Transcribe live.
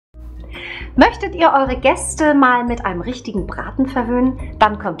Möchtet ihr eure Gäste mal mit einem richtigen Braten verwöhnen?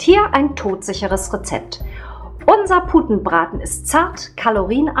 Dann kommt hier ein todsicheres Rezept. Unser Putenbraten ist zart,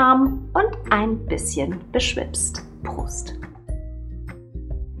 kalorienarm und ein bisschen beschwipst. Prost!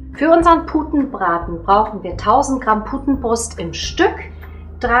 Für unseren Putenbraten brauchen wir 1000 Gramm Putenbrust im Stück,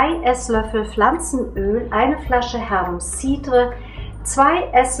 3 Esslöffel Pflanzenöl, eine Flasche herben Cidre, 2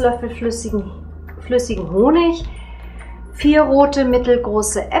 Esslöffel flüssigen Honig, 4 rote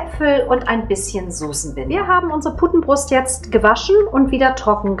mittelgroße Äpfel und ein bisschen Soßenbinde. Wir haben unsere Putenbrust jetzt gewaschen und wieder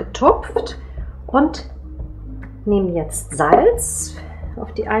trocken getupft und nehmen jetzt Salz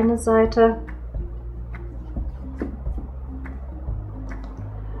auf die eine Seite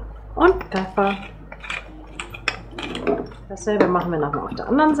und Pfeffer. Dasselbe machen wir nochmal auf der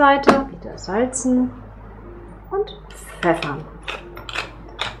anderen Seite. Wieder salzen und pfeffern.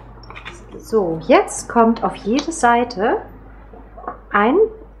 So, jetzt kommt auf jede Seite ein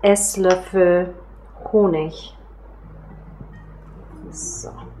Esslöffel Honig. So.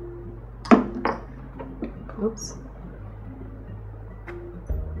 Ups.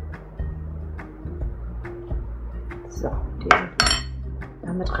 So,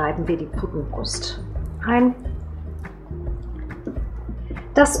 damit reiben wir die Putenbrust ein.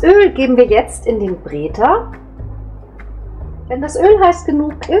 Das Öl geben wir jetzt in den Bräter. Wenn das Öl heiß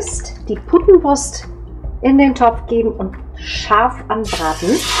genug ist, die Putenbrust in den Topf geben und scharf anbraten.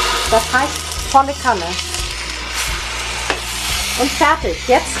 Das heißt volle Kanne. Und fertig.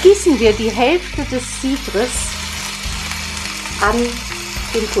 Jetzt gießen wir die Hälfte des Cidres an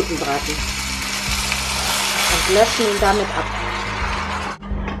den Putenbraten und löschen ihn damit ab.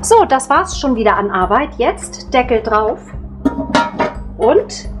 So, das war's schon wieder an Arbeit. Jetzt Deckel drauf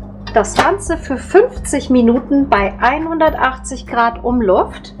und das Ganze für 50 Minuten bei 180 Grad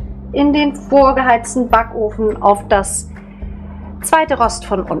Umluft in den vorgeheizten Backofen auf das zweite Rost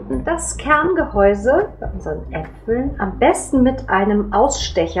von unten. Das Kerngehäuse bei unseren Äpfeln am besten mit einem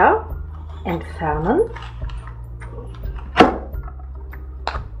Ausstecher entfernen.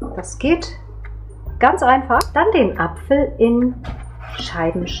 Das geht ganz einfach. Dann den Apfel in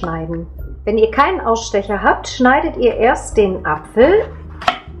Scheiben schneiden. Wenn ihr keinen Ausstecher habt, schneidet ihr erst den Apfel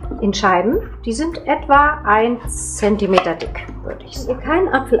in Scheiben. Die sind etwa 1 cm dick, würde ich sagen. Wenn ihr keinen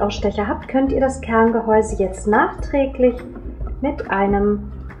Apfelausstecher habt, könnt ihr das Kerngehäuse jetzt nachträglich mit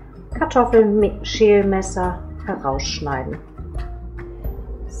einem Kartoffelschälmesser herausschneiden.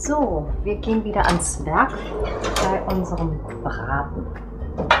 So, wir gehen wieder ans Werk bei unserem Braten.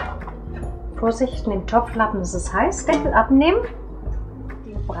 Vorsicht, in dem Topflappen ist es heiß. Deckel abnehmen,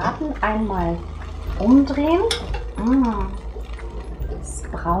 den Braten einmal umdrehen. Das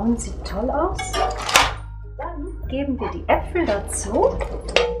Braun sieht toll aus. Dann geben wir die Äpfel dazu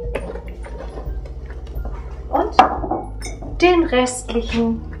und den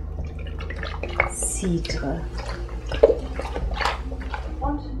restlichen Cidre.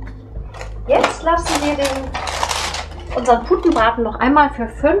 Und jetzt lassen wir unseren Putenbraten noch einmal für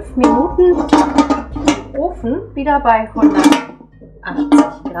 5 Minuten im Ofen, wieder bei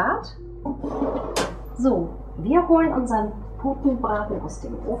 180 Grad. So, wir holen unseren Putenbraten aus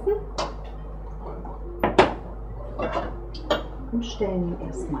dem Ofen und stellen ihn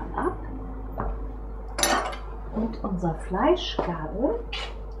erstmal ab. Mit unserer Fleischgabel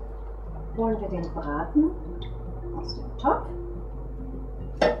holen wir den Braten aus dem Topf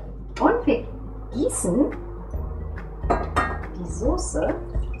und wir gießen die Soße,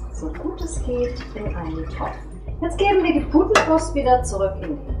 so gut es geht, in einen Topf. Jetzt geben wir die Putenbrust wieder zurück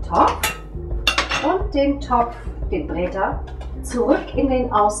in den Topf und den Bräter zurück in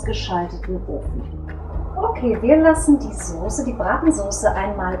den ausgeschalteten Ofen. Okay, wir lassen die Bratensoße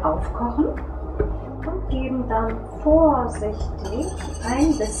einmal aufkochen und geben dann vorsichtig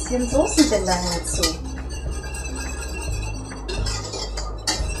ein bisschen Soßenbinder hinzu,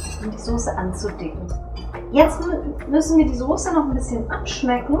 um die Soße anzudicken. Jetzt müssen wir die Soße noch ein bisschen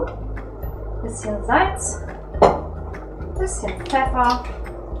abschmecken. Ein bisschen Salz, ein bisschen Pfeffer.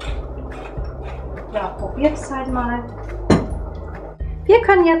 Ja, probiert es halt mal. Wir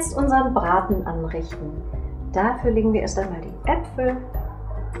können jetzt unseren Braten anrichten. Dafür legen wir erst einmal die Äpfel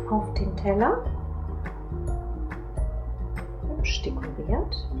auf den Teller. Hübsch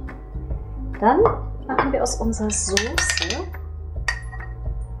dekoriert. Dann machen wir aus unserer Soße,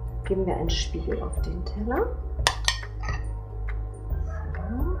 geben wir einen Spiegel auf den Teller.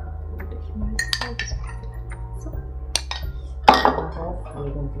 So. Darauf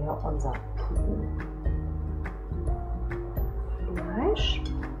legen wir unser Putenfleisch.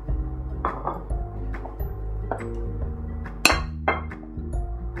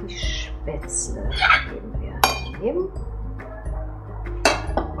 Die Spätzle geben wir daneben.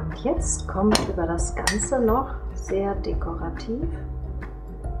 Und jetzt kommt über das Ganze noch sehr dekorativ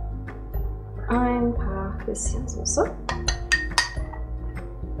ein paar bisschen Soße.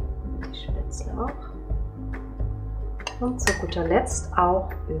 Die Spätzle auch. Und zu guter Letzt auch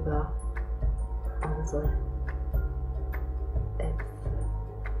über unsere Äpfel.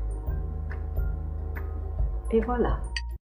 Et voilà!